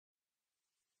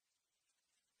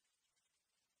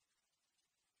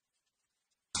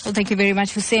Well, thank you very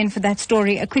much, Hussein, for that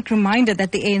story. A quick reminder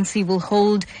that the ANC will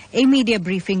hold a media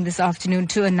briefing this afternoon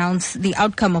to announce the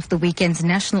outcome of the weekend's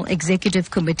National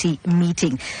Executive Committee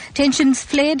meeting. Tensions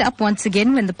flared up once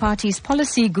again when the party's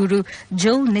policy guru,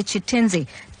 Jill Nchitenze,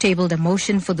 tabled a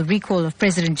motion for the recall of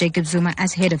President Jacob Zuma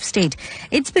as head of state.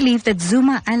 It's believed that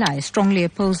Zuma allies strongly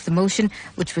opposed the motion,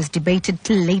 which was debated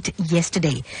till late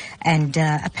yesterday. And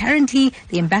apparently,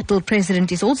 the embattled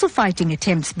president is also fighting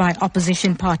attempts by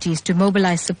opposition parties to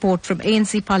mobilize support from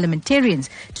ANC parliamentarians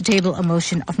to table a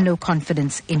motion of no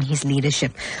confidence in his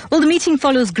leadership. Well, the meeting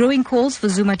follows growing calls for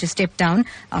Zuma to step down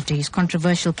after his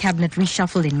controversial cabinet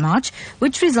reshuffle in March,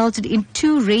 which resulted in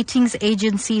 2 ratings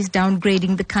agencies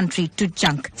downgrading the country to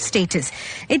junk status.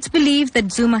 It's believed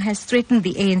that Zuma has threatened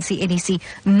the ANC-NEC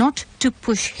not to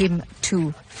push him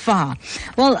too far.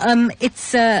 Well,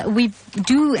 we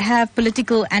do have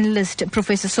political analyst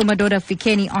Professor Somadoda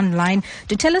Fikeni online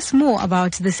to tell us more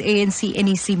about this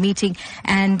ANC-NEC meeting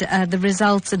and the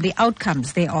results and the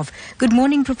outcomes thereof. Good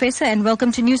morning, Professor, and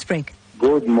welcome to Newsbreak.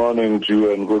 Good morning to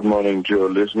you and good morning to your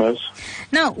listeners.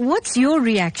 Now, what's your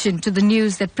reaction to the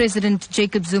news that President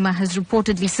Jacob Zuma has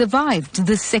reportedly survived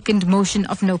this second motion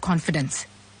of no confidence?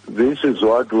 This is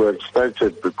what we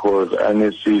expected because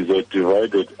NEC is a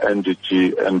divided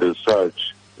entity, and as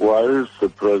such, whilst the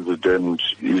president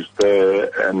is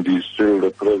there and is still the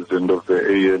president of the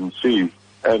ANC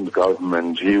and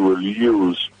government, he will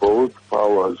use both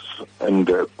powers and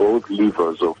both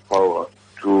levers of power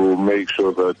to make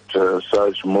sure that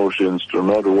such motions do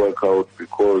not work out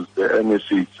because the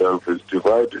NEC itself is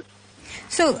divided.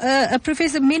 So,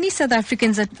 Professor, many South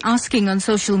Africans are asking on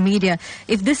social media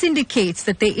if this indicates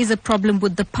that there is a problem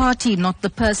with the party, not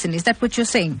the person. Is that what you're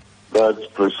saying? That's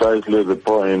precisely the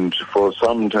point. For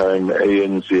some time,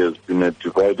 ANC has been a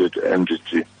divided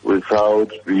entity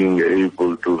without being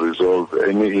able to resolve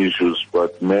any issues,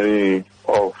 but many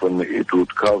often it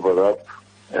would cover up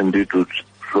and it would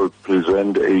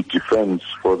present a defense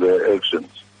for their actions.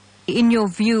 In your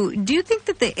view, do you think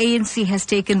that the ANC has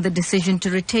taken the decision to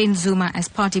retain Zuma as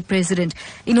party president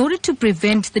in order to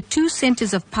prevent the 2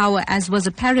 centers of power, as was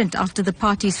apparent after the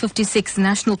party's 56th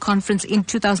national conference in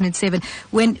 2007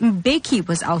 when Mbeki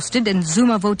was ousted and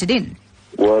Zuma voted in?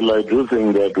 Well, I do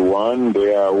think that, one,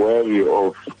 they are wary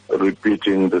of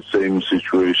repeating the same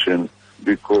situation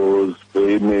because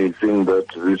they may think that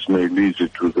this may lead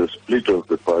to the split of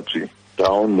the party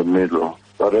down the middle,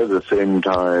 but at the same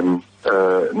time,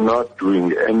 not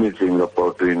doing anything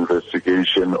about the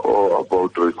investigation or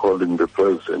about recalling the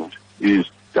president is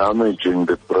damaging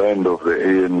the brand of the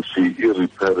ANC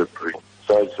irreparably,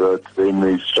 such that they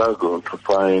may struggle to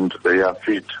find their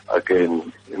feet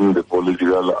again in the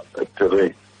political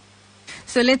terrain.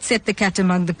 So let's set the cat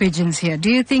among the pigeons here. Do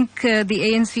you think the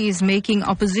ANC is making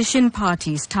opposition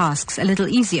parties' tasks a little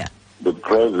easier? The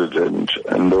president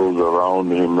and those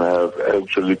around him have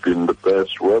actually been the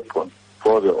best weapon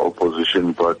for the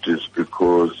opposition parties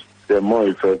because they're more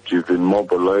effective in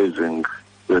mobilizing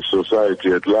the society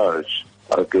at large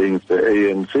against the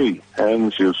ANC.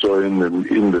 Hence, you saw in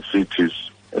the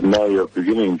cities, and now you're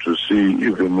beginning to see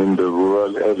even in the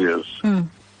rural areas,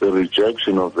 the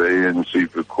rejection of the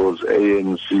ANC because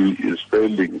ANC is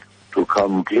failing to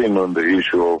come clean on the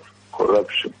issue of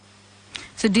corruption.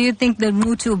 So do you think the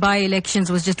Mutu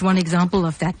by-elections was just one example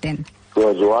of that then? It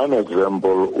was one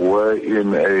example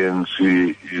wherein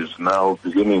ANC is now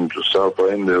beginning to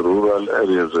suffer in the rural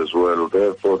areas as well.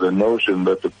 Therefore, the notion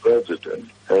that the president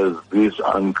has this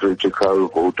uncritical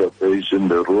voter base in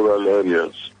the rural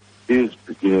areas is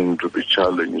beginning to be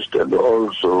challenged. And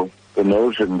also, the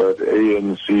notion that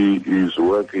ANC is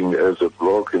working as a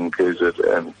bloc in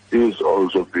KZN is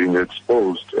also being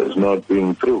exposed as not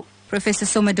being true. Professor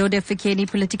Somadoda Fikeni,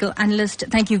 political analyst,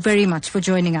 thank you very much for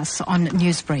joining us on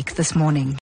Newsbreak this morning.